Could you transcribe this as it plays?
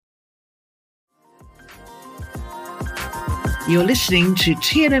You're listening to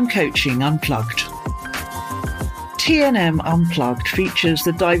TNM Coaching Unplugged. TNM Unplugged features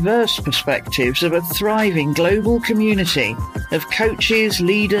the diverse perspectives of a thriving global community of coaches,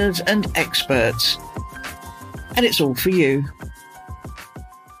 leaders, and experts. And it's all for you.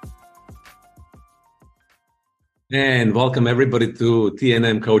 And welcome everybody to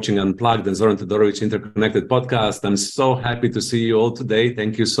TNM Coaching Unplugged and Zoran Todorovic Interconnected Podcast. I'm so happy to see you all today.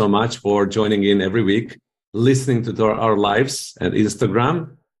 Thank you so much for joining in every week, listening to our lives at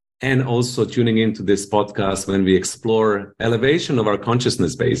Instagram, and also tuning into this podcast when we explore elevation of our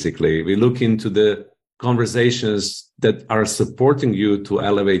consciousness, basically. We look into the conversations that are supporting you to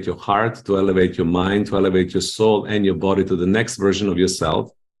elevate your heart, to elevate your mind, to elevate your soul and your body to the next version of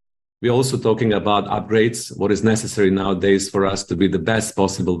yourself. We're also talking about upgrades, what is necessary nowadays for us to be the best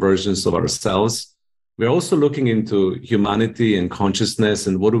possible versions of ourselves. We're also looking into humanity and consciousness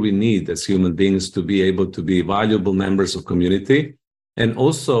and what do we need as human beings to be able to be valuable members of community, and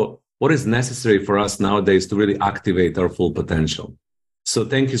also what is necessary for us nowadays to really activate our full potential. So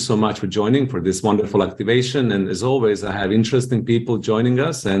thank you so much for joining for this wonderful activation. And as always, I have interesting people joining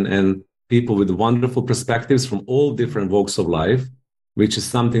us and people with wonderful perspectives from all different walks of life, which is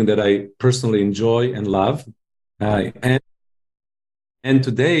something that I personally enjoy and love. And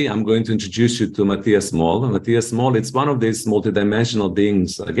today I'm going to introduce you to Matthias Moll. Matthias Moll, it's one of these multidimensional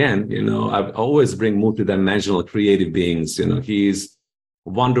beings. Again, I always bring multidimensional creative beings. He's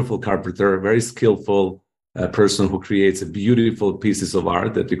a wonderful carpenter, very skillful person who creates beautiful pieces of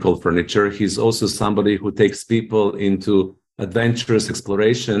art that we call furniture. He's also somebody who takes people into adventurous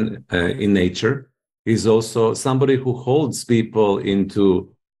exploration in nature. He's also somebody who holds people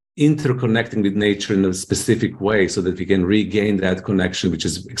into interconnecting with nature in a specific way so that we can regain that connection, which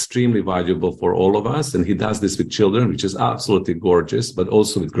is extremely valuable for all of us. And he does this with children, which is absolutely gorgeous, but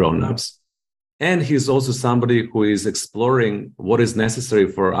also with grown-ups. And he's also somebody who is exploring what is necessary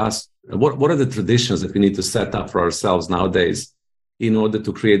for us. What are the traditions that we need to set up for ourselves nowadays in order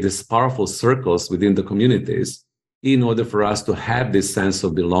to create these powerful circles within the communities, in order for us to have this sense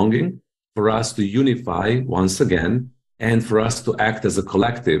of belonging, for us to unify once again, and for us to act as a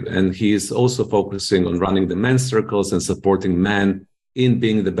collective. And he is also focusing on running the men's circles and supporting men in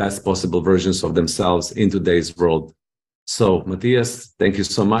being the best possible versions of themselves in today's world. So, Matthias, thank you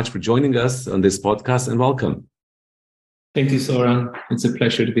so much for joining us on this podcast and welcome. Thank you, Zoran. It's a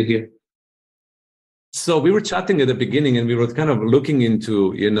pleasure to be here. So we were chatting at the beginning and we were kind of looking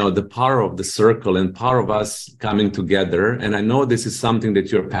into, the power of the circle and power of us coming together. And I know this is something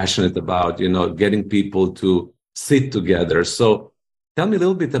that you're passionate about, getting people to sit together. So tell me a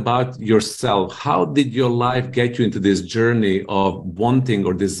little bit about yourself. How did your life get you into this journey of wanting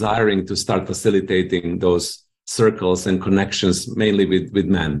or desiring to start facilitating those circles and connections, mainly with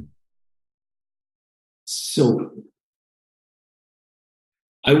men? So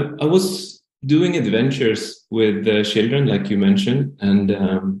I was doing adventures with children, like you mentioned,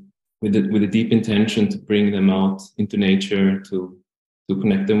 and with a deep intention to bring them out into nature, to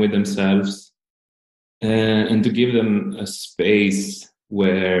connect them with themselves, and to give them a space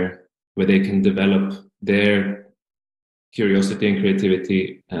where they can develop their curiosity and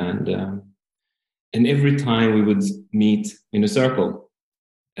creativity. And every time we would meet in a circle,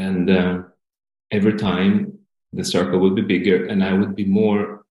 and every time the circle would be bigger, and I would be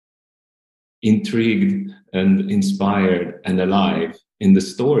more intrigued and inspired and alive in the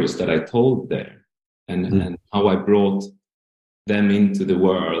stories that I told there, and how I brought them into the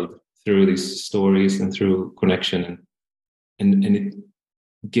world through these stories and through connection, and it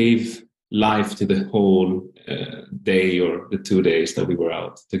gave life to the whole day or the 2 days that we were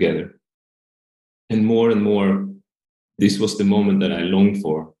out together. And more, this was the moment that I longed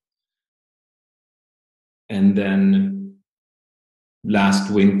for. And then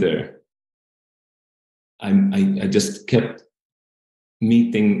last winter, I just kept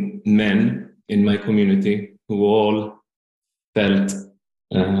meeting men in my community who all felt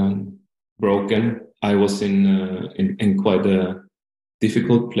broken. I was in quite a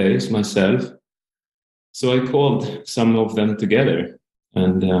difficult place myself, so I called some of them together,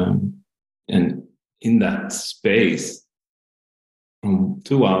 and in that space, from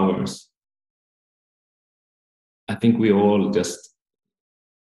 2 hours, I think we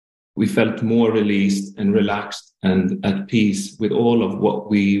felt more released and relaxed and at peace with all of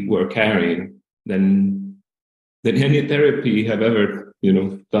what we were carrying than any therapy have ever,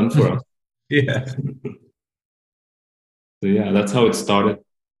 done for us. Yeah. So yeah, that's how it started.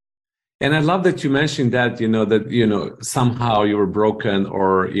 And I love that you mentioned that, that somehow you were broken,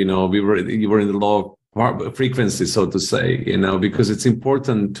 or, you were in the low frequency, so to say, because it's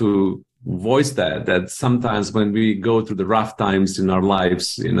important to voice that sometimes when we go through the rough times in our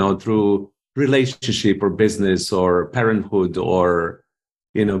lives, through relationship or business or parenthood or,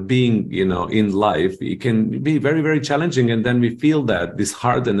 being, in life, it can be very, very challenging. And then we feel that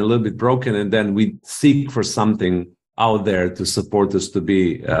disheartened and a little bit broken. And then we seek for something out there to support us to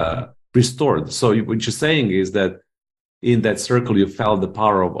be restored. So what you're saying is that in that circle, you felt the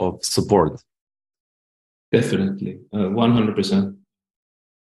power of support. Definitely, 100%.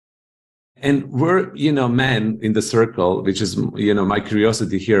 And were, men in the circle, which is, my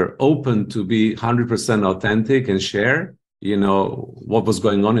curiosity here, open to be 100% authentic and share, what was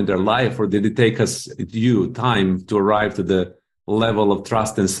going on in their life? Or did it take time to arrive to the level of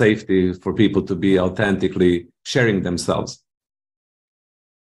trust and safety for people to be authentically sharing themselves?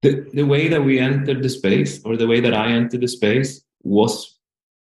 The way that we entered the space, or the way that I entered the space, was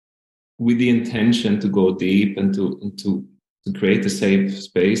with the intention to go deep and to create a safe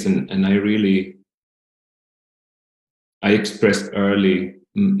space. And I expressed early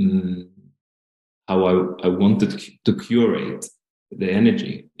how I wanted to curate the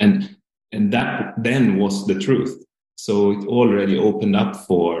energy. And that then was the truth. So it already opened up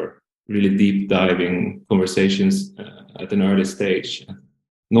for really deep diving conversations at an early stage.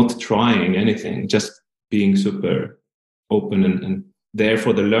 Not trying anything, just being super open and there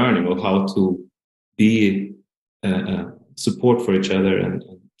for the learning of how to be support for each other and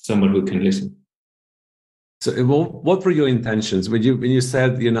someone who can listen. So what were your intentions when you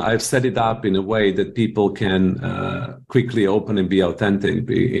said, I've set it up in a way that people can quickly open and be authentic?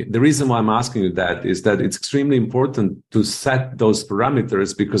 The reason why I'm asking you that is that it's extremely important to set those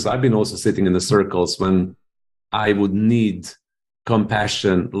parameters, because I've been also sitting in the circles when I would need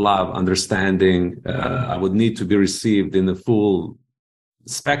compassion, love, understanding. I would need to be received in the full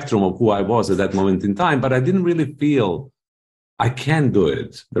spectrum of who I was at that moment in time, but I didn't really feel I can do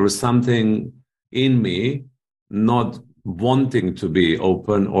it. There was something in me not wanting to be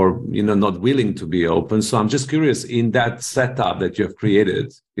open, or not willing to be open. So I'm just curious, in that setup that you have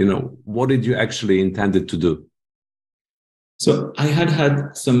created, what did you actually intended to do? So I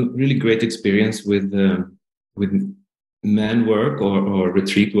had some really great experience with man work or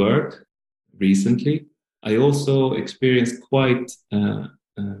retreat work recently. I also experienced quite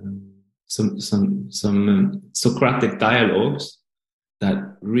some Socratic dialogues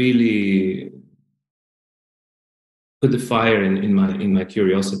that really put the fire in my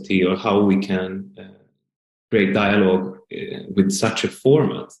curiosity, or how we can create dialogue with such a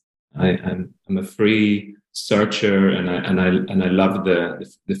format. I'm a free searcher, and I love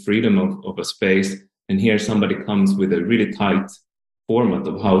the freedom of a space. And here somebody comes with a really tight format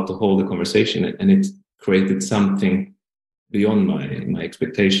of how to hold a conversation, and it created something beyond my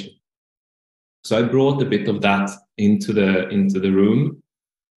expectation. So I brought a bit of that into the room,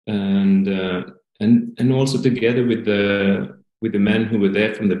 and also together with the men who were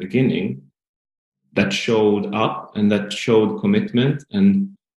there from the beginning, that showed up and that showed commitment,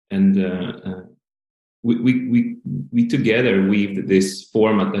 and we together weaved this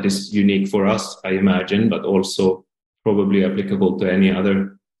format that is unique for us, I imagine, but also probably applicable to any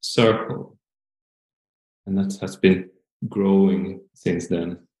other circle. And that has been growing since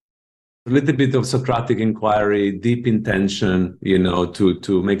then. A little bit of Socratic inquiry, deep intention,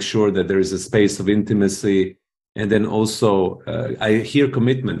 to make sure that there is a space of intimacy. And then also, I hear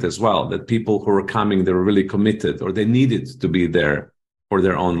commitment as well, that people who are coming, they're really committed, or they needed to be there for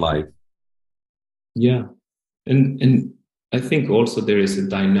their own life. Yeah. And I think also there is a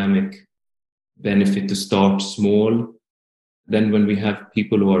dynamic benefit to start small. Then when we have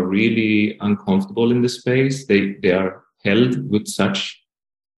people who are really uncomfortable in the space, they are held with such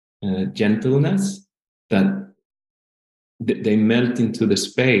gentleness that they melt into the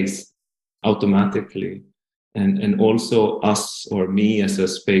space automatically. And also us, or me as a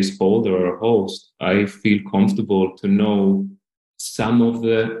space holder or host, I feel comfortable to know some of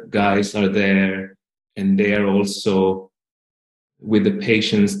the guys are there, and they are also with the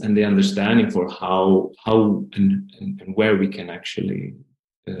patience and the understanding for how and where we can actually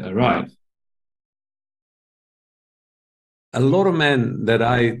arrive. A lot of men that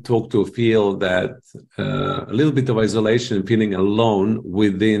I talk to feel that a little bit of isolation, feeling alone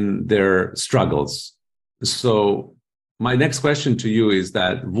within their struggles. So my next question to you is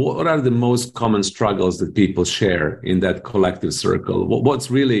that what are the most common struggles that people share in that collective circle? What's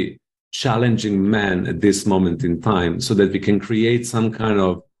really challenging men at this moment in time, so that we can create some kind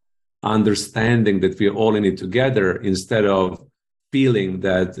of understanding that we're all in it together, instead of feeling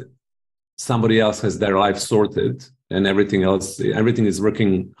that somebody else has their life sorted and everything is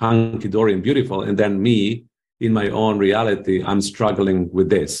working hunky-dory and beautiful, and then me, in my own reality, I'm struggling with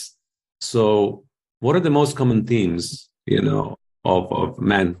this. So what are the most common themes, of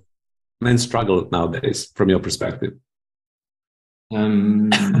men's struggle nowadays from your perspective?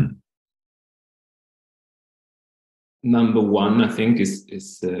 Number one, I think,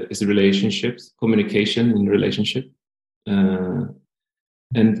 is relationships, communication in relationship, and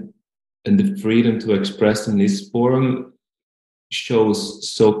the freedom to express in this forum shows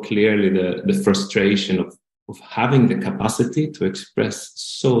so clearly the frustration of having the capacity to express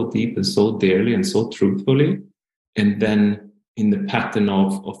so deep and so dearly and so truthfully, and then in the pattern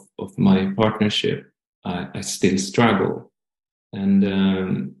of my partnership, I still struggle, and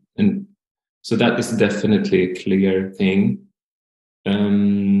so that is definitely a clear thing.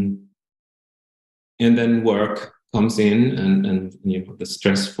 And then work comes in, and the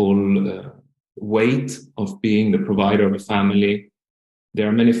stressful weight of being the provider of a family. There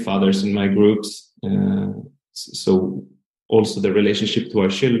are many fathers in my groups, so also the relationship to our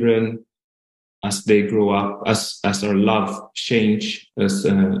children as they grow up, as our love change, as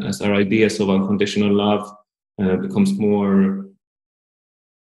our ideas of unconditional love becomes more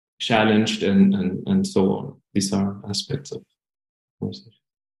challenged, and so on. These are aspects of conversation.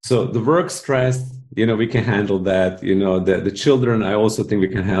 So the work stress, we can handle that. The children, I also think we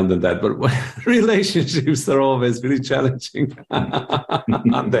can handle that. But relationships are always really challenging,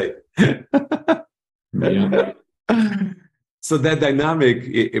 aren't they? Yeah. So that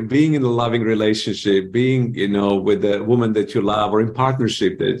dynamic, being in a loving relationship, being, with the woman that you love, or in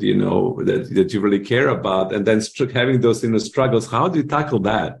partnership that, that you really care about, and then having those inner struggles, how do you tackle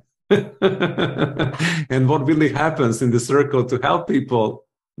that? And what really happens in the circle to help people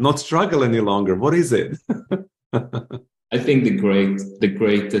not struggle any longer? What is it? I think the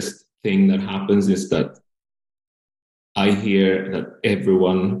greatest thing that happens is that I hear that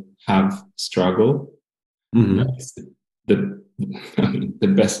everyone have struggle. Mm-hmm. That's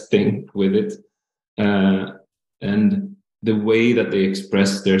the best thing with it, and the way that they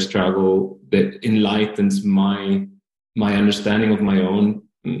express their struggle, that enlightens my understanding of my own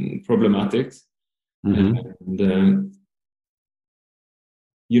problematics. Mm-hmm.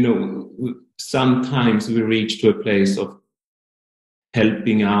 And sometimes we reach to a place of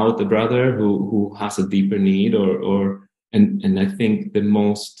helping out a brother who has a deeper need, and I think the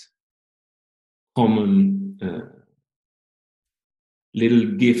most common little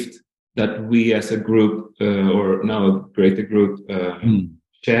gift that we as a group, or now a greater group,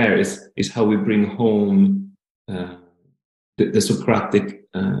 share is how we bring home the Socratic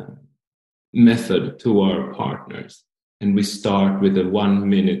method to our partners. And we start with a 1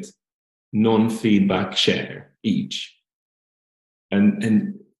 minute non-feedback share each.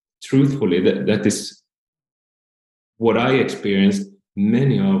 And truthfully, that is what I experienced.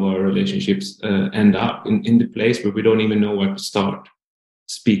 Many of our relationships end up in the place where we don't even know where to start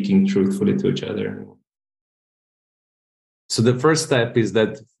speaking truthfully to each other. So the first step is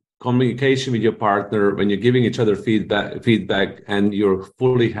that communication with your partner, when you're giving each other feedback, and you're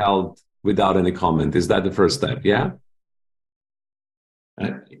fully held without any comment. Is that the first step? Yeah.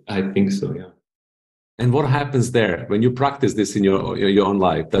 I think so. Yeah. And what happens there when you practice this in your own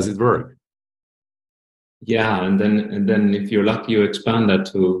life? Does it work? Yeah, and then if you're lucky, you expand that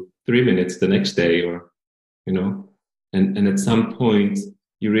to 3 minutes the next day, or and at some point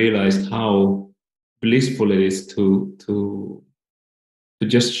you realize how blissful it is to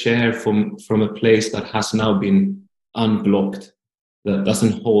just share from a place that has now been unblocked, that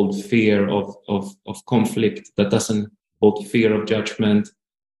doesn't hold fear of conflict, that doesn't hold fear of judgment,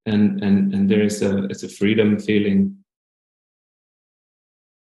 and there is it's a freedom feeling.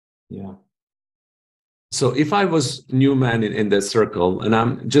 Yeah. So if I was new man in the circle, and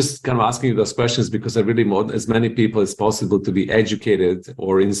I'm just kind of asking you those questions because I really want as many people as possible to be educated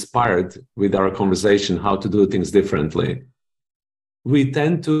or inspired with our conversation, how to do things differently. We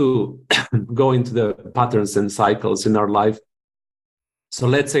tend to go into the patterns and cycles in our life. So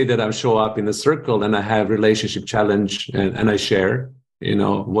let's say that I show up in a circle and I have relationship challenge, and I share,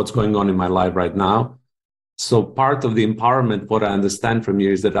 what's going on in my life right now. So part of the empowerment, what I understand from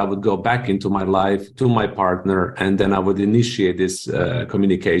you, is that I would go back into my life to my partner, and then I would initiate this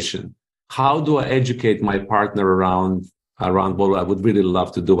communication. How do I educate my partner around what I would really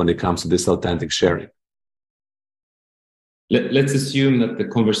love to do when it comes to this authentic sharing? Let's assume that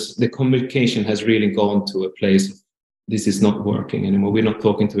the communication has really gone to a place of, this is not working anymore. We're not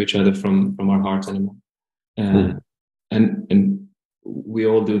talking to each other from our hearts anymore. And we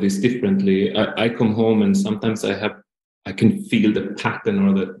all do this differently. I come home and sometimes I can feel the pattern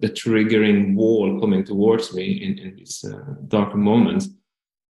or the triggering wall coming towards me in these darker moments.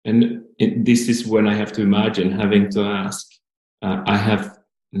 And this is when I have to imagine having to ask, I have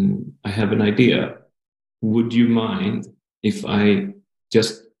I have an idea. Would you mind if I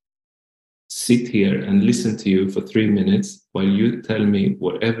just sit here and listen to you for 3 minutes while you tell me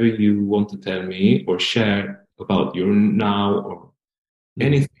whatever you want to tell me or share about your now or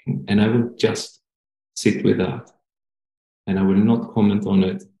anything, and I will just sit with that, and I will not comment on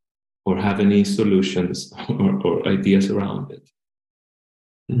it or have any solutions or ideas around it.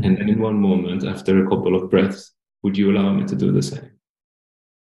 Mm-hmm. And then in one moment, after a couple of breaths, would you allow me to do the same?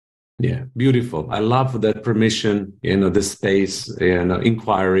 Yeah, beautiful. I love that permission, the space,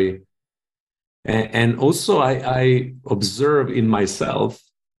 inquiry. And also I observe in myself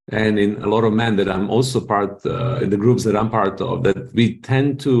and in a lot of men that I'm also part, in the groups that I'm part of, that we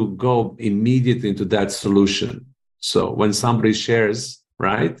tend to go immediately into that solution. So when somebody shares,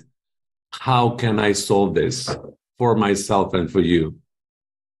 right, how can I solve this for myself and for you?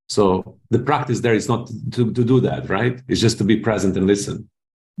 So the practice there is not to do that, right? It's just to be present and listen.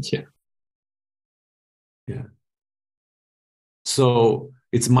 Yeah. Yeah. So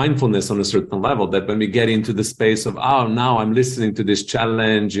it's mindfulness on a certain level that when we get into the space of, now I'm listening to this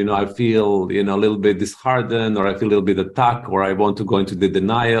challenge, I feel, a little bit disheartened, or I feel a little bit attacked, or I want to go into the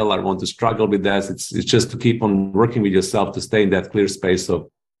denial, I want to struggle with that. It's just to keep on working with yourself to stay in that clear space of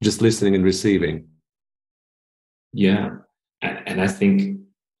just listening and receiving. Yeah. And I think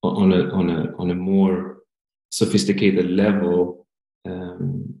on a more sophisticated level,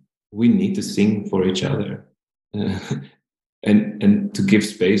 we need to sing for each other. And to give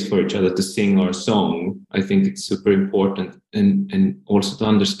space for each other to sing our song. I think it's super important, and also to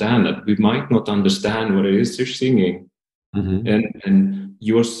understand that we might not understand what it is you're singing. Mm-hmm. And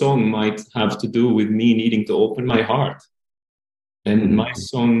your song might have to do with me needing to open my heart, and mm-hmm. my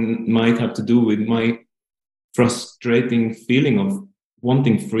song might have to do with my frustrating feeling of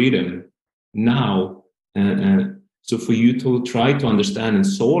wanting freedom now. So for you to try to understand and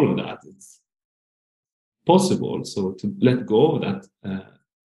solve that, it's possible. So to let go of that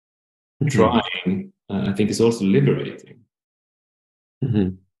trying, I think is also liberating.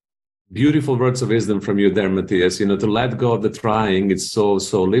 Mm-hmm. Beautiful words of wisdom from you there, Matthias. To let go of the trying, it's so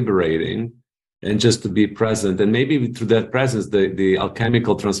liberating, and just to be present. And maybe through that presence, the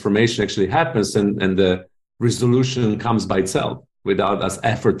alchemical transformation actually happens, and the resolution comes by itself without us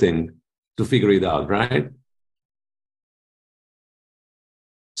efforting to figure it out, right?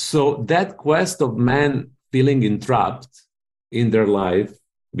 So that quest of men feeling entrapped in their life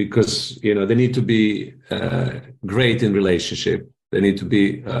because, they need to be great in relationship. They need to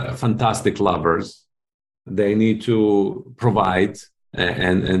be fantastic lovers. They need to provide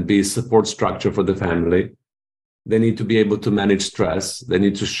and be support structure for the family. They need to be able to manage stress. They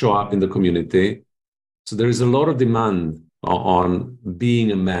need to show up in the community. So there is a lot of demand on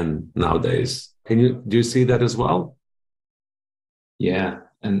being a man nowadays. Do you see that as well? Yeah.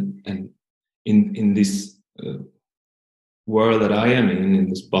 And in this world that I am in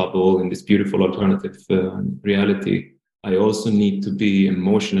this bubble, in this beautiful alternative reality, I also need to be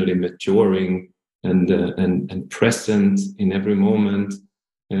emotionally maturing and present in every moment,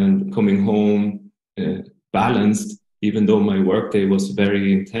 and coming home balanced, even though my workday was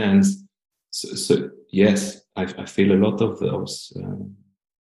very intense. So yes, I feel a lot of those.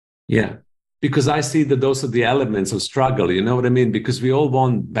 Yeah. Because I see that those are the elements of struggle, you know what I mean? Because we all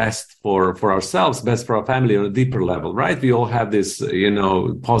want best for ourselves, best for our family on a deeper level, right? We all have this,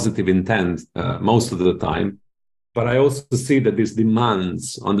 positive intent most of the time. But I also see that these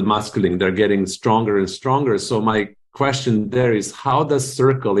demands on the masculine, they're getting stronger and stronger. So my question there is, how does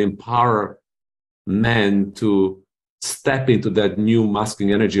Circle empower men to step into that new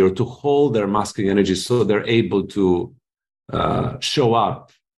masculine energy, or to hold their masculine energy so they're able to show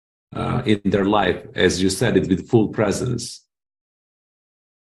up in their life, as you said it, with full presence?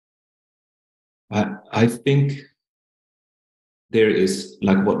 I think there is,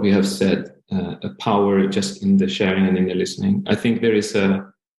 like what we have said, a power just in the sharing and in the listening. I think there is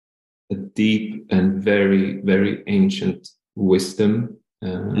a deep and very, very ancient wisdom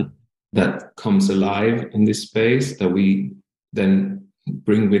that comes alive in this space that we then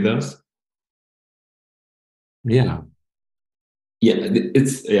bring with us. Yeah.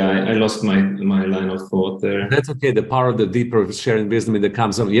 Yeah, I lost my line of thought there. That's okay. The power of the deeper sharing wisdom that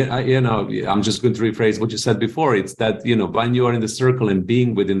comes up. Yeah, I'm just going to rephrase what you said before. It's that, when you are in the circle and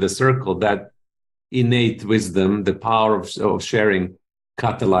being within the circle, that innate wisdom, the power of sharing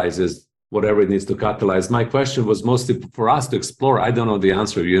catalyzes whatever it needs to catalyze. My question was mostly for us to explore. I don't know the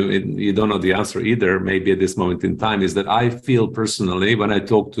answer. You don't know the answer either, maybe at this moment in time, is that I feel personally when I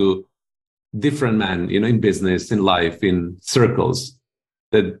talk to different men, in business, in life, in circles,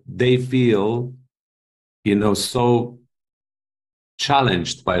 that they feel, so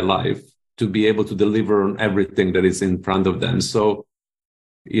challenged by life to be able to deliver on everything that is in front of them. So,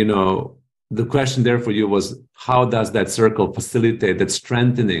 the question there for you was, how does that circle facilitate that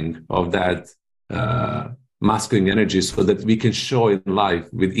strengthening of that masculine energy so that we can show in life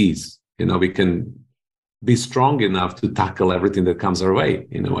with ease? We can be strong enough to tackle everything that comes our way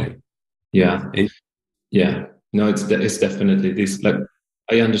in a way. Yeah. Yeah. No, it's definitely this. Like,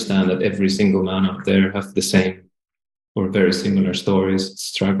 I understand that every single man out there have the same or very similar stories,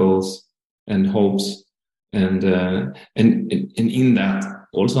 struggles, and hopes, and in that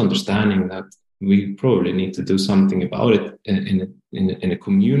also understanding that we probably need to do something about it in a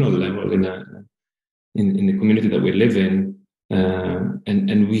communal level, in the community that we live in,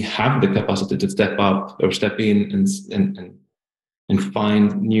 and we have the capacity to step up or step in and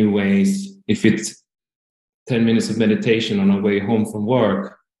find new ways. If it's 10 minutes of meditation on our way home from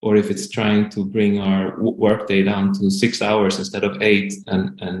work, or if it's trying to bring our workday down to 6 hours instead of 8,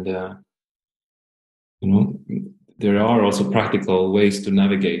 and there are also practical ways to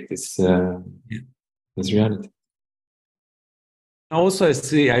navigate this reality. Also, I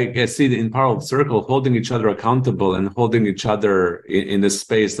see in Parallel Circle holding each other accountable and holding each other in the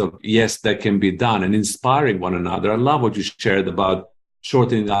space of, yes, that can be done, and inspiring one another. I love what you shared about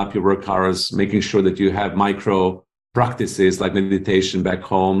shortening up your work hours, making sure that you have micro practices like meditation back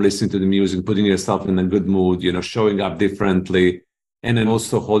home, listening to the music, putting yourself in a good mood, showing up differently, and then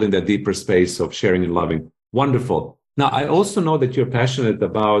also holding that deeper space of sharing and loving. Wonderful. Now, I also know that you're passionate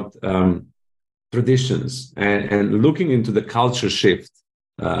about traditions and looking into the culture shift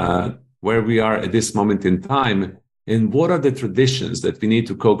where we are at this moment in time, and what are the traditions that we need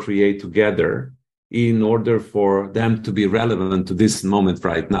to co-create together in order for them to be relevant to this moment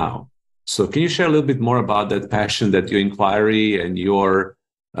right now. So can you share a little bit more about that passion, that your inquiry and your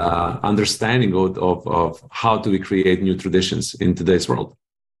understanding of how do we create new traditions in today's world?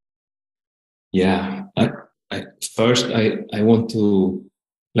 Yeah, first I want to,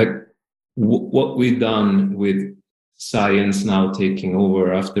 like, what we've done with science now taking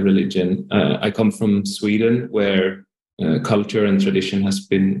over after religion. I come from Sweden, where culture and tradition has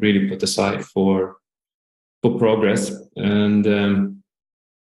been really put aside for progress, and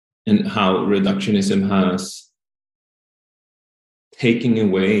how reductionism has taken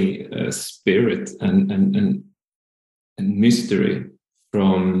away spirit and mystery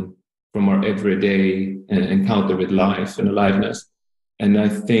from our everyday encounter with life and aliveness. And I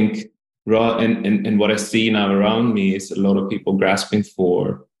think, and what I see now around me is a lot of people grasping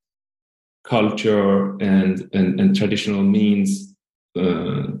for culture and traditional means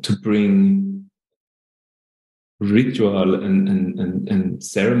to bring ritual and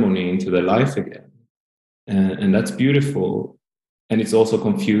ceremony into their life again, and that's beautiful, and it's also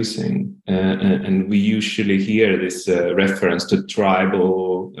confusing, and we usually hear this reference to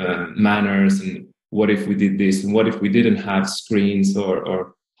tribal manners, and what if we did this, and what if we didn't have screens,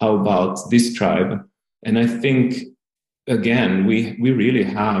 or how about this tribe? And I think, again, we really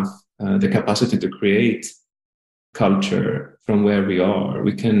have the capacity to create culture from where we are.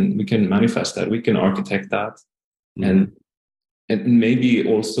 We can manifest that, we can architect that. And maybe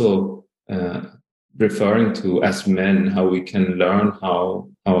also referring to, as men, how we can learn how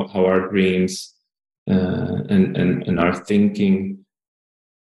our dreams and our thinking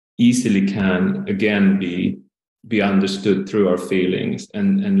easily can again be understood through our feelings,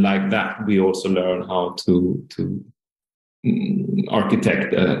 and like that we also learn how to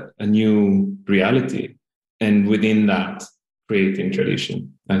architect a new reality, and within that creating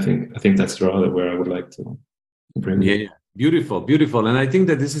tradition. I think that's rather where I would like to bring. Yeah, beautiful. And I think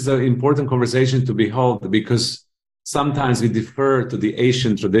that this is an important conversation to be held, because sometimes we defer to the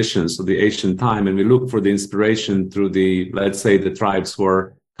ancient traditions of the ancient time, and we look for the inspiration through the, let's say, the tribes who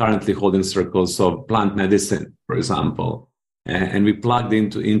are currently holding circles of plant medicine, for example, and we plugged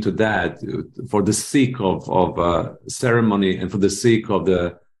into that for the sake of ceremony and for the sake of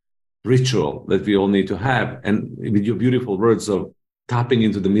the ritual that we all need to have. And with your beautiful words of tapping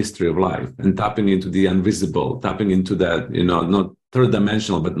into the mystery of life and tapping into the invisible, tapping into that, not third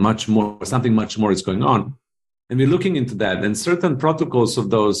dimensional, but much more, something much more is going on. And we're looking into that, and certain protocols of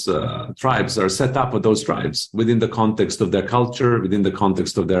those tribes are set up with those tribes within the context of their culture, within the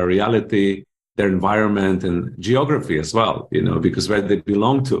context of their reality, their environment and geography as well, because where they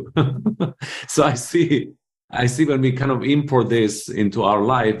belong to. So I see when we kind of import this into our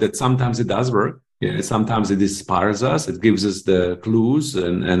life that sometimes it does work. Yeah, sometimes it inspires us, it gives us the clues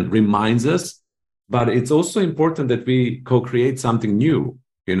and reminds us. But it's also important that we co-create something new,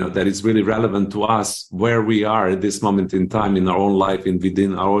 that is really relevant to us, where we are at this moment in time in our own life,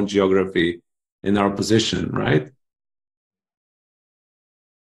 within our own geography, in our position, right?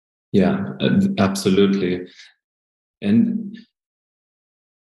 Yeah, absolutely. And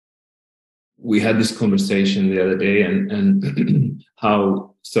we had this conversation the other day, and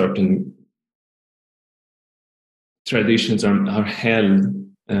how certain traditions are held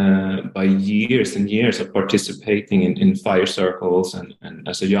by years and years of participating in fire circles, and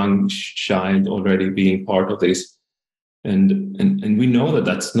as a young child already being part of this. And we know that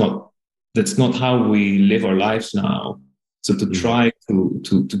that's not how we live our lives now. So to try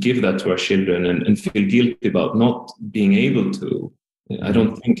to give that to our children and feel guilty about not being able to, I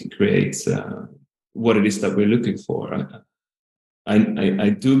don't think it creates what it is that we're looking for. I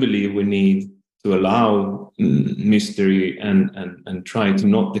do believe we need to allow mystery and try to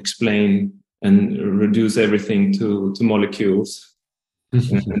not explain and reduce everything to molecules.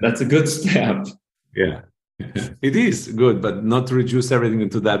 And that's a good step. Yeah. It is good, but not to reduce everything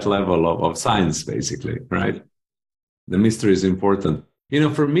into that level of science, basically, right? The mystery is important.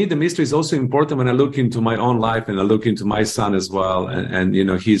 For me, the mystery is also important when I look into my own life and I look into my son as well. And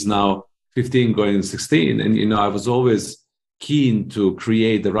he's now 15 going 16. And, I was always keen to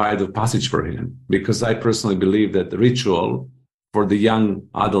create the rite of passage for him, because I personally believe that the ritual for the young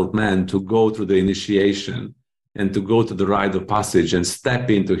adult man to go through the initiation and to go to the rite of passage and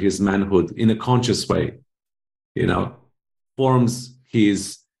step into his manhood in a conscious way, forms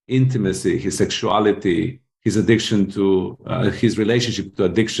his intimacy, his sexuality, his addiction to his relationship to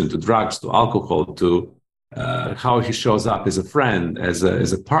addiction, to drugs, to alcohol, to how he shows up as a friend, as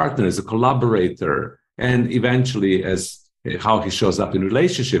a partner, as a collaborator, and eventually as how he shows up in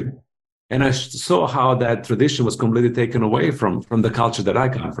relationship. And I saw how that tradition was completely taken away from the culture that I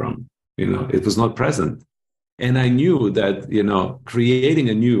come from. It was not present. And I knew that, creating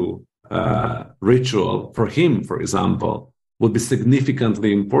a new ritual for him, for example, would be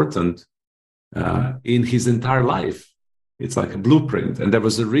significantly important in his entire life. It's like a blueprint. And there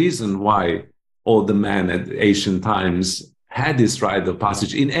was a reason why all the men at ancient times had this rite of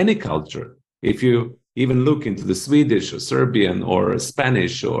passage in any culture. If you even look into the Swedish or Serbian or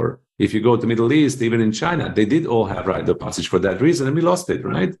Spanish, or if you go to Middle East, even in China, they did all have rite of passage for that reason, and we lost it,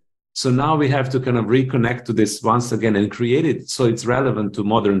 right? So now we have to kind of reconnect to this once again and create it so it's relevant to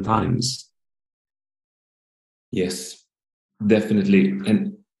modern times. Yes, definitely.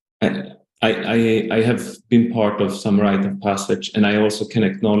 And I have been part of some rite of passage, and I also can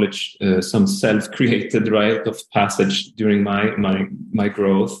acknowledge some self-created rite of passage during my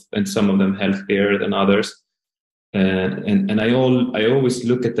growth, and some of them healthier than others. And I always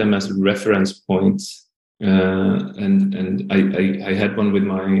look at them as reference points. And I had one with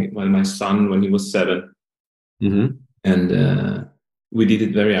my son when he was 7, and we did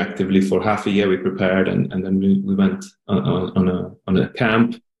it very actively for half a year. We prepared, and then we went on a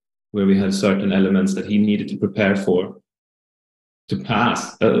camp where we had certain elements that he needed to prepare for to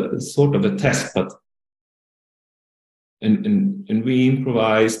pass sort of a test, but and we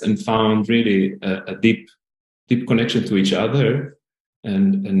improvised and found really a deep connection to each other.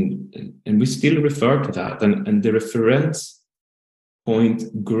 And we still refer to that, and the reference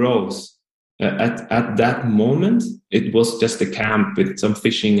point grows. At that moment, it was just a camp with some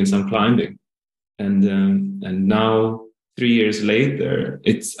fishing and some climbing, and now 3 years later,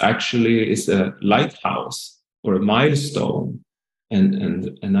 it's a lighthouse or a milestone,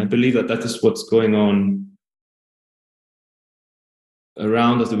 and I believe that is what's going on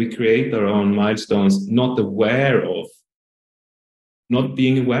around us. That we create our own milestones, not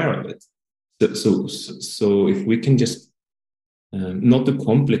being aware of it. So if we can just not to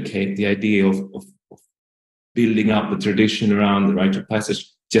complicate the idea of building up a tradition around the rite of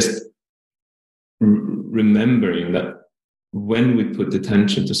passage, just remembering that when we put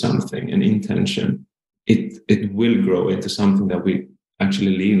attention to something and intention, it will grow into something that we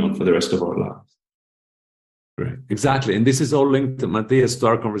actually lean on for the rest of our lives. Right, exactly. And this is all linked, Matthias, to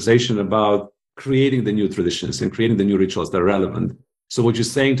our conversation about creating the new traditions and creating the new rituals that are relevant. So what you're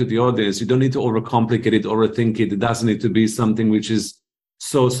saying to the audience, you don't need to overcomplicate it, overthink it. It doesn't need to be something which is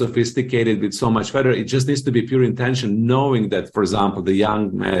so sophisticated with so much better. It just needs to be pure intention, knowing that, for example, the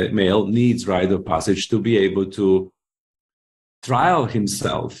young male needs rite of passage to be able to trial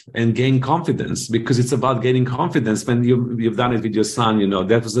himself and gain confidence, because it's about gaining confidence. When you've done it with your son,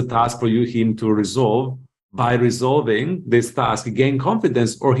 that was a task for him to resolve. By resolving this task, he gained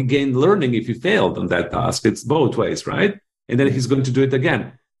confidence, or he gained learning if he failed on that task. It's both ways, right? And then he's going to do it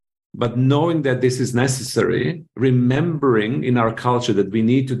again. But knowing that this is necessary, remembering in our culture that we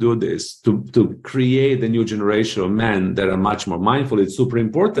need to do this to create a new generation of men that are much more mindful, it's super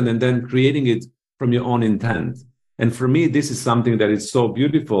important. And then creating it from your own intent. And for me, this is something that is so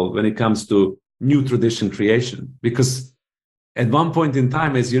beautiful when it comes to new tradition creation, because at one point in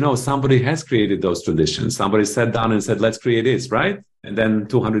time, as you know, somebody has created those traditions. Somebody sat down and said, let's create this, right? And then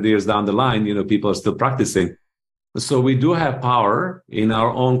 200 years down the line, people are still practicing. So we do have power in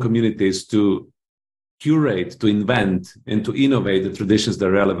our own communities to curate, to invent, and to innovate the traditions that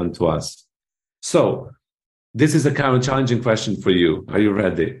are relevant to us. So this is a kind of challenging question for you. Are you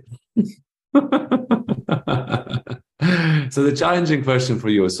ready? So the challenging question for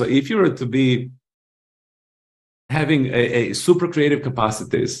you. So if you were to be having a super creative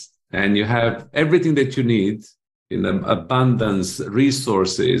capacities and you have everything that you need in abundance,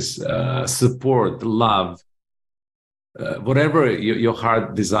 resources, support, love, whatever your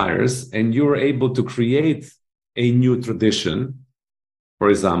heart desires, and you're able to create a new tradition, for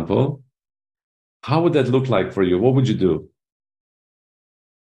example, how would that look like for you? What would you do?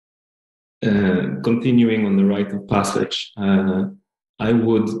 Continuing on the rite of passage, I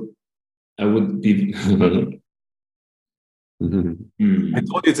would be. I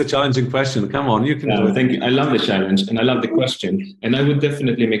told you it's a challenging question. Come on, you can do it. Thank you. I love the challenge and I love the question. And I would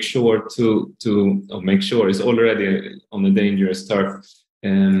definitely make sure make sure it's already on the dangerous turf.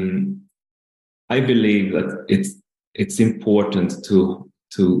 I believe that it's important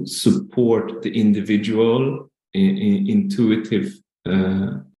to support the individual in intuitive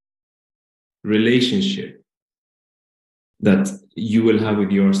relationship that you will have with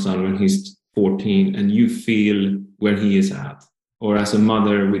your son when he's 14 and you feel where he is at, or as a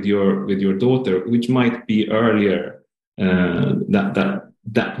mother with your daughter, which might be earlier,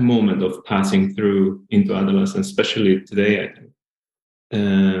 that moment of passing through into adolescence, especially today, I think,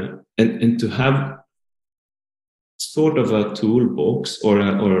 and to have sort of a toolbox or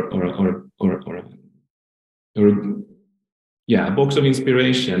a box of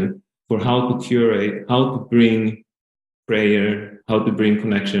inspiration for how to curate, how to bring prayer, how to bring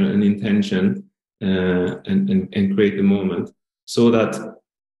connection and intention, and create a moment, so that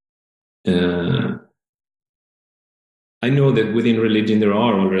I know that within religion there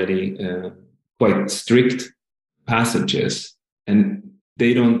are already quite strict passages, and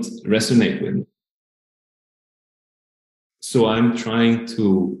they don't resonate with me. So I'm trying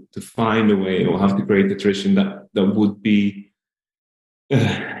to find a way, or have to create a tradition that would be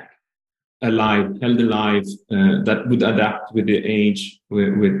held alive, that would adapt with the age,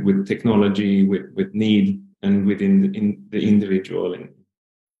 with technology, with need, and within the individual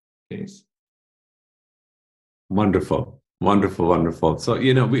case. Wonderful. So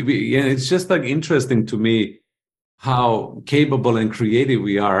we it's just like interesting to me how capable and creative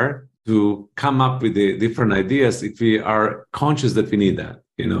we are to come up with the different ideas if we are conscious that we need that.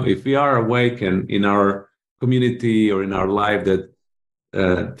 If we are awake and in our community or in our life that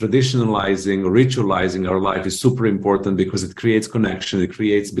traditionalizing or ritualizing our life is super important, because it creates connection, it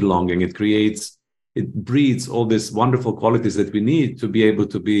creates belonging, it breeds all these wonderful qualities that we need to be able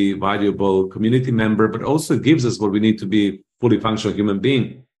to be valuable community member, but also it gives us what we need to be fully functional human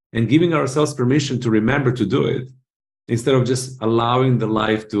being, and giving ourselves permission to remember to do it instead of just allowing the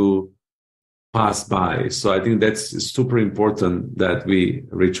life to pass by. So I think that's super important that we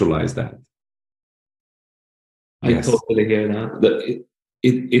ritualize that. I totally hear that.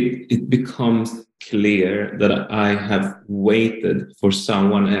 It becomes clear that I have waited for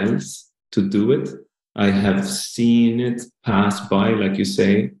someone else to do it. I have seen it pass by, like you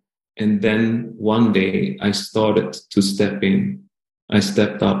say, and then one day I started to step in. I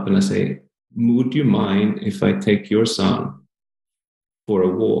stepped up and I say, would you mind if I take your son for a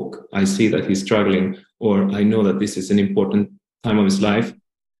walk? I see that he's struggling, or I know that this is an important time of his life,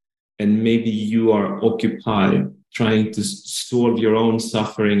 and maybe you are occupied trying to solve your own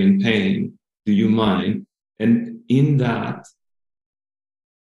suffering and pain. Do you mind? And in that,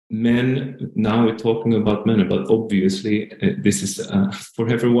 men, now we're talking about men, but obviously this is for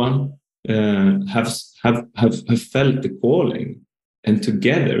everyone, have felt the calling, and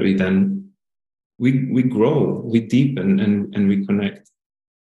together we grow, we deepen, and we connect.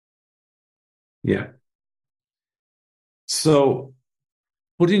 Yeah. So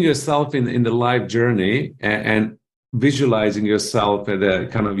putting yourself in the life journey and visualizing yourself as a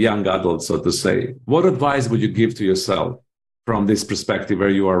kind of young adult, so to say, what advice would you give to yourself from this perspective where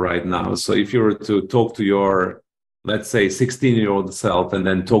you are right now? So if you were to talk to your, let's say, 16-year-old self and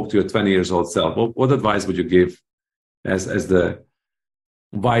then talk to your 20-year-old self, what advice would you give as the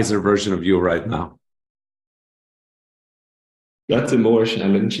wiser version of you right now? That's a more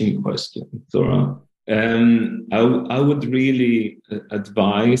challenging question, Zora. I would really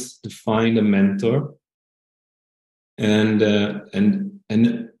advise to find a mentor, and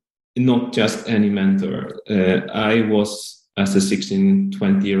not just any mentor. I was, as a 16,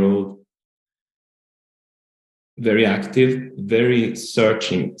 20-year-old, very active, very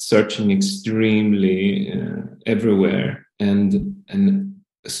searching extremely everywhere, and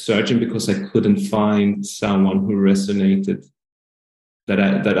searching because I couldn't find someone who resonated,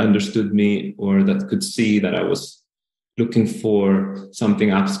 that understood me, or that could see that I was looking for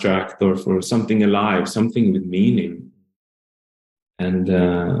something abstract or for something alive, something with meaning. And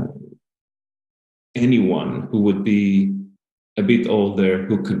anyone who would be a bit older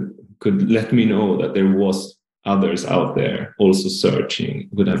who could let me know that there was others out there also searching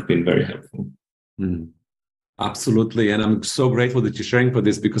would have been very helpful. Absolutely. And I'm so grateful that you're sharing for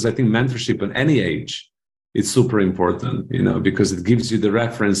this, because I think mentorship at any age is super important, because it gives you the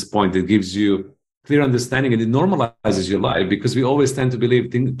reference point, it gives you clear understanding, and it normalizes your life, because we always tend to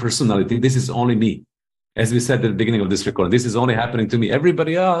believe personality, this is only me. As we said at the beginning of this recording, this is only happening to me.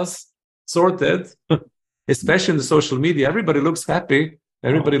 Everybody else sorted, especially in the social media, everybody looks happy.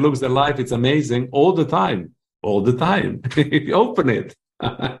 Everybody looks their life. It's amazing all the time. You open it.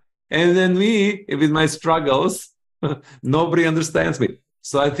 And then me, with my struggles, nobody understands me.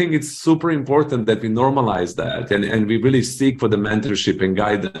 So I think it's super important that we normalize that, and we really seek for the mentorship and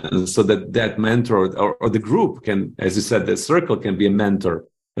guidance, so that mentor or the group can, as you said, the circle can be a mentor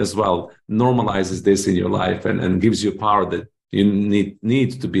as well, normalizes this in your life and gives you power that you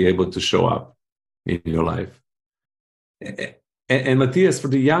need to be able to show up in your life. And Matthias, for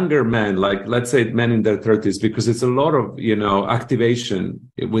the younger men, like let's say men in their 30s, because it's a lot of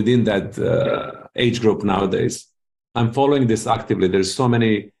activation within that age group nowadays. I'm following this actively. There's so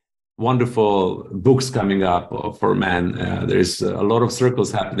many wonderful books coming up for men. There's a lot of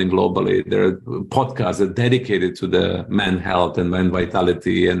circles happening globally. There are podcasts that are dedicated to the men health and men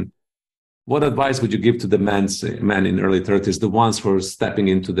vitality. And what advice would you give to the men in early 30s, the ones who are stepping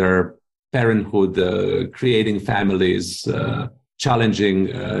into their parenthood, creating families,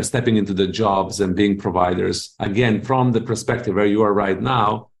 challenging, stepping into the jobs and being providers? Again, from the perspective where you are right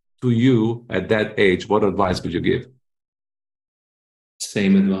now, to you at that age, what advice would you give?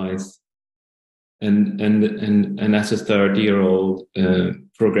 Same advice. And as a 30-year-old,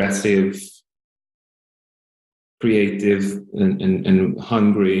 progressive, creative, and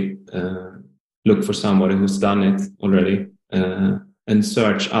hungry, look for somebody who's done it already, and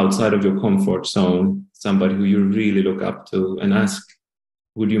search outside of your comfort zone, somebody who you really look up to, and ask,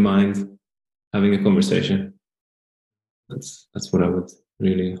 would you mind having a conversation? That's what I would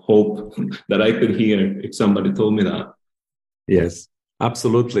really hope that I could hear if somebody told me that. Yes,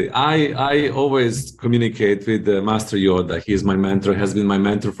 absolutely. I always communicate with Master Yoda. He is my mentor, has been my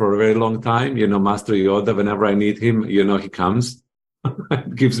mentor for a very long time. Master Yoda, whenever I need him, he comes,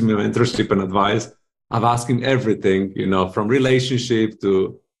 gives me mentorship and advice. I've asked him everything, from relationship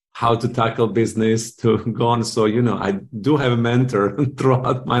to how to tackle business to go on. So, I do have a mentor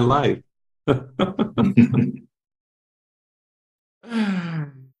throughout my life.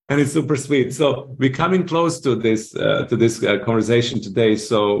 And it's super sweet. So we're coming close to this conversation today.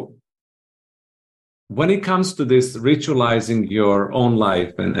 So when it comes to this ritualizing your own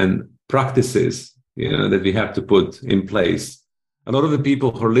life and practices, that we have to put in place, a lot of the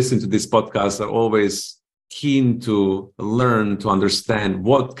people who are listening to this podcast are always keen to learn, to understand,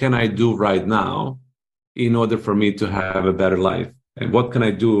 what can I do right now in order for me to have a better life? And what can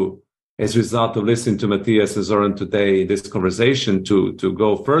I do as a result of listening to Matthias and Zoran today, this conversation, to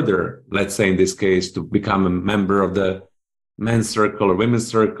go further, let's say in this case, to become a member of the men's circle or women's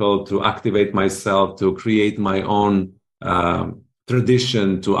circle, to activate myself, to create my own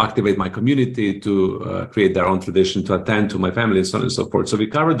tradition, to activate my community, to create their own tradition, to attend to my family, and so on and so forth. So we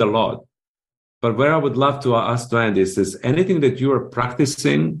covered a lot. But where I would love to ask to end is anything that you are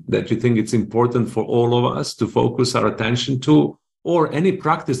practicing that you think it's important for all of us to focus our attention to, or any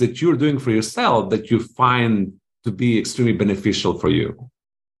practice that you're doing for yourself that you find to be extremely beneficial for you?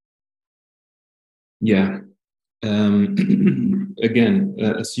 Yeah. Again,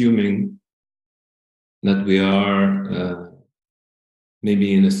 assuming that we are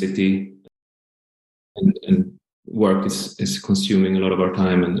maybe in a city and work is consuming a lot of our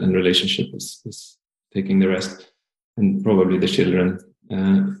time, and relationship is taking the rest, and probably the children.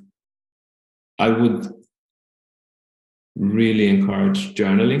 I would really encourage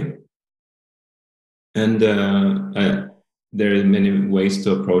journaling, and there are many ways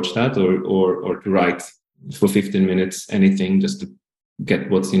to approach that, or to write for 15 minutes anything, just to get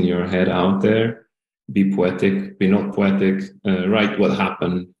what's in your head out there. Be poetic, be not poetic, write what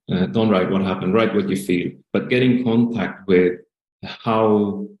happened, don't write what happened, write what you feel, but get in contact with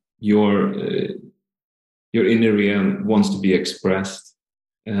how your inner realm wants to be expressed.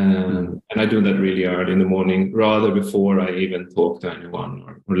 And I do that really early in the morning, rather before I even talk to anyone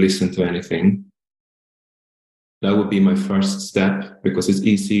or listen to anything. That would be my first step, because it's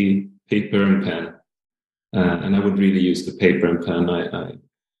easy, paper and pen. And I would really use the paper and pen.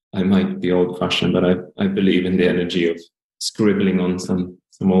 I might be old-fashioned, but I believe in the energy of scribbling on some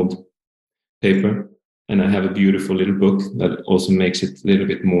old paper. And I have a beautiful little book that also makes it a little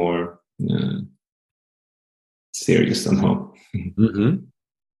bit more serious somehow. Mm-hmm.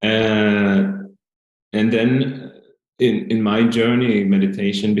 And then in my journey,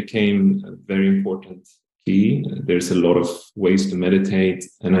 meditation became a very important key. There's a lot of ways to meditate,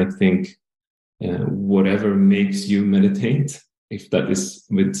 and I think whatever makes you meditate, if that is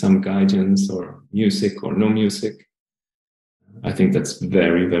with some guidance or music or no music, I think that's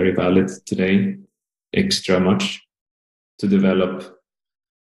very, very valid today. Extra much to develop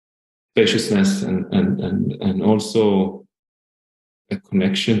spaciousness and also a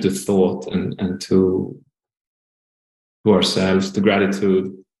connection to thought and to ourselves, to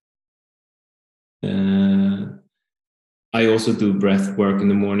gratitude. I also do breath work in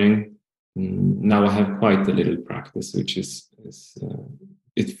the morning. Now I have quite a little practice, which is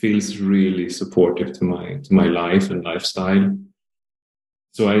it feels really supportive to my life and lifestyle.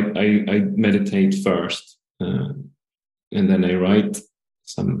 So I meditate first, and then I write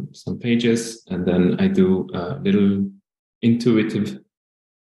some pages, and then I do a little intuitive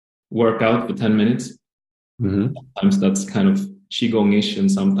workout for 10 minutes. Mm-hmm. Sometimes that's kind of qigong-ish, and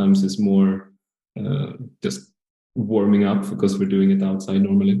sometimes it's more just warming up, because we're doing it outside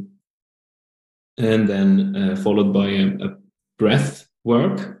normally. And then followed by a breath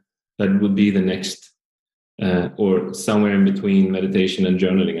work that would be the next, or somewhere in between meditation and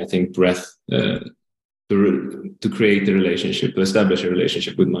journaling. I think breath, to create a relationship, to establish a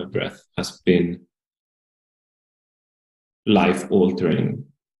relationship with my breath, has been life-altering,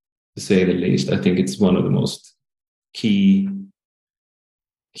 to say the least. I think it's one of the most key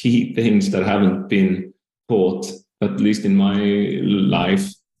things that haven't been taught, at least in my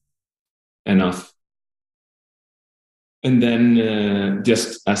life, enough. And then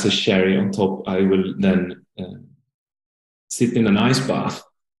just as a cherry on top, I will then sit in an ice bath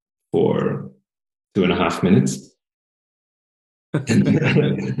for 2.5 minutes.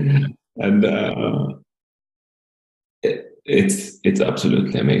 And it's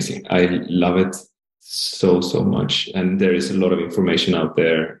absolutely amazing. I love it so much. And there is a lot of information out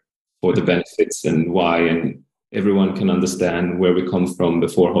there for the benefits and why, and everyone can understand where we come from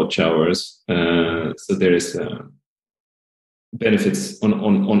before hot showers. So there is benefits on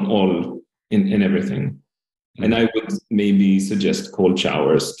all in everything. And I would maybe suggest cold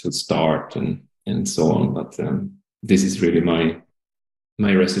showers to start and so on. But this is really my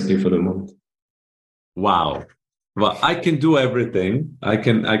recipe for the moment. Wow. Well, I can do everything. I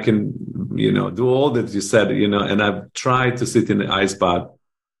can, do all that you said, and I've tried to sit in the ice bath.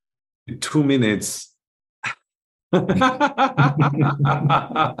 2 minutes.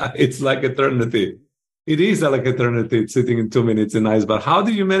 It's like eternity. It is like eternity sitting in 2 minutes in ice bath. How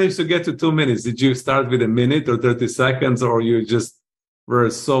did you manage to get to 2 minutes? Did you start with a minute or 30 seconds, or you just were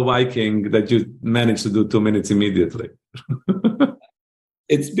so Viking that you managed to do 2 minutes immediately?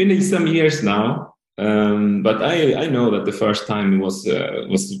 It's been some years now, but I know that the first time was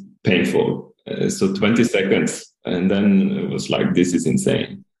painful. So 20 seconds, and then it was like, this is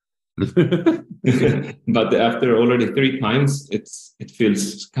insane. But after already 3 times, it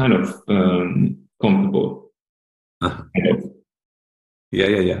feels kind of comfortable.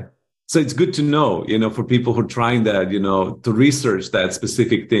 Yeah. So it's good to know, for people who are trying that, to research that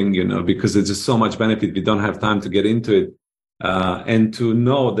specific thing, because there's just so much benefit. We don't have time to get into it. And to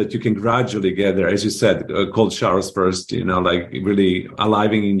know that you can gradually get there, as you said, cold showers first, like really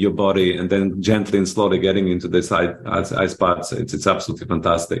aliving in your body, and then gently and slowly getting into this ice baths. It's absolutely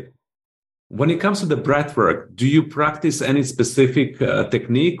fantastic. When it comes to the breath work, do you practice any specific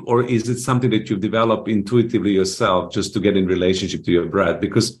technique, or is it something that you've developed intuitively yourself just to get in relationship to your breath?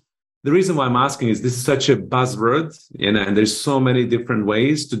 Because the reason why I'm asking is this is such a buzzword, and there's so many different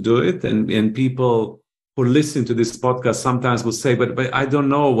ways to do it. And people who listen to this podcast sometimes will say, but I don't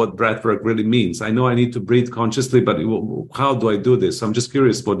know what breath work really means. I know I need to breathe consciously, but how do I do this? So I'm just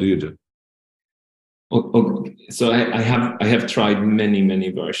curious, what do you do? So I have tried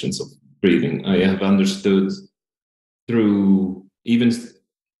many versions of breathing. I have understood through even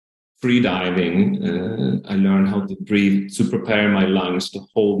free diving. I learned how to breathe, to prepare my lungs to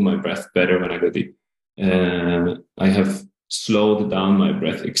hold my breath better when I go deep. I have slowed down my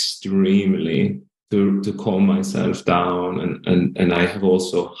breath extremely to calm myself down, and I have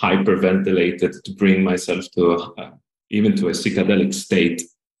also hyperventilated to bring myself to even to a psychedelic state.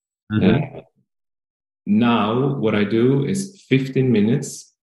 Mm-hmm. Now what I do is 15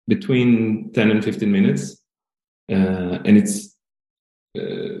 minutes, between 10 and 15 minutes, and it's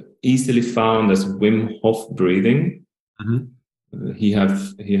easily found as Wim Hof breathing. Mm-hmm. He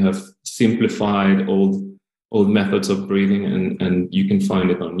have simplified old methods of breathing, and you can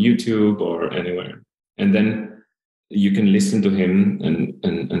find it on YouTube or anywhere. And then you can listen to him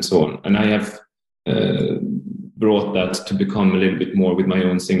and so on. And I have brought that to become a little bit more with my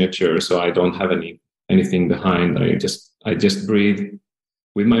own signature, so I don't have anything behind. I just breathe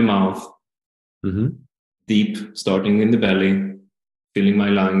with my mouth, mm-hmm. deep, starting in the belly, filling my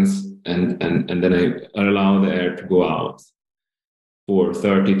lungs, and then I allow the air to go out for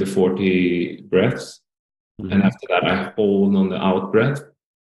 30 to 40 breaths. Mm-hmm. And after that, I hold on the out breath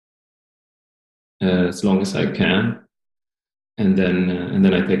as long as I can. And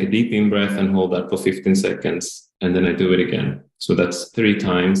then I take a deep in breath and hold that for 15 seconds. And then I do it again. So that's 3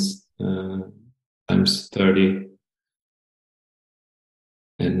 times, times 30.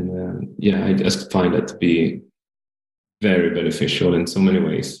 And I just find that to be very beneficial in so many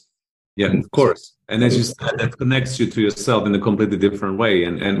ways. Yeah, of course. And as you said, that connects you to yourself in a completely different way.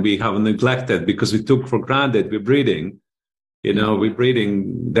 And we have neglected, because we took for granted we're breathing. We're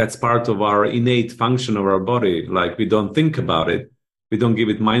breathing. That's part of our innate function of our body. Like, we don't think about it. We don't give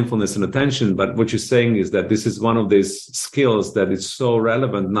it mindfulness and attention. But what you're saying is that this is one of these skills that is so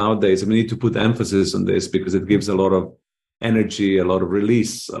relevant nowadays. We need to put emphasis on this because it gives a lot of energy, a lot of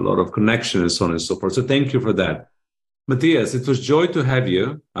release, a lot of connection, and so on and so forth. So thank you for that. Matthias, it was joy to have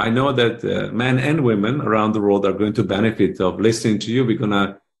you. I know that men and women around the world are going to benefit of listening to you. We're going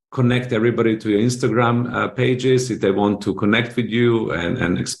to connect everybody to your Instagram pages. If they want to connect with you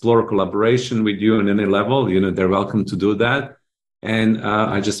and explore collaboration with you on any level, they're welcome to do that. And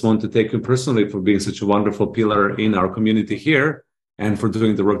I just want to thank you personally for being such a wonderful pillar in our community here and for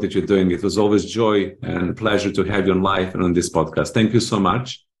doing the work that you're doing. It was always joy and pleasure to have you on live and on this podcast. Thank you so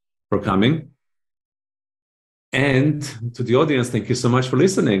much for coming. And to the audience, thank you so much for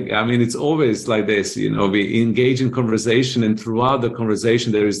listening. I mean, it's always like this, we engage in conversation, and throughout the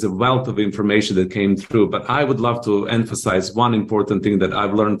conversation, there is the wealth of information that came through. But I would love to emphasize one important thing that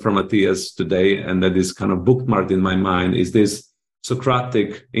I've learned from Matthias today, and that is kind of bookmarked in my mind, is this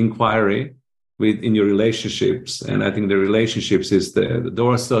Socratic inquiry in your relationships. And I think the relationships is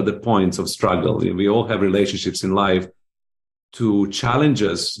those are the points of struggle. We all have relationships in life to challenge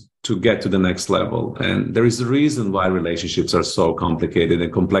us to get to the next level. And there is a reason why relationships are so complicated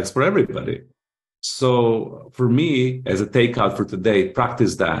and complex for everybody. So for me, as a takeout for today,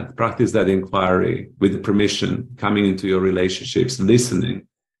 practice that inquiry with permission, coming into your relationships, listening,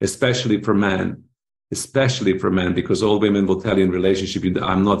 especially for men, because all women will tell you in relationship,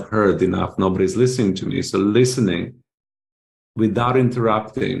 I'm not heard enough, nobody's listening to me. So listening without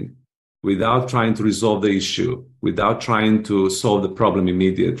interrupting, without trying to resolve the issue, without trying to solve the problem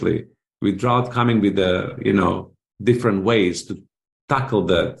immediately, without coming with different ways to tackle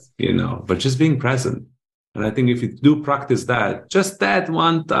that, but just being present. And I think if you do practice that, just that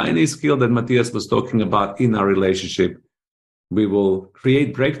one tiny skill that Matthias was talking about in our relationship, we will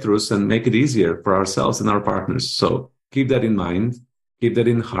create breakthroughs and make it easier for ourselves and our partners. So keep that in mind, keep that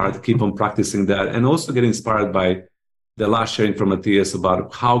in heart, keep on practicing that, and also get inspired by the last sharing from Matthias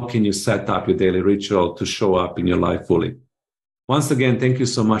about how can you set up your daily ritual to show up in your life fully. Once again, thank you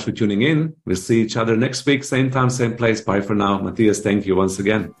so much for tuning in. We'll see each other next week, same time, same place. Bye for now. Matthias, thank you once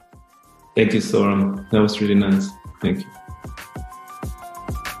again. Thank you, Soren. That was really nice. Thank you.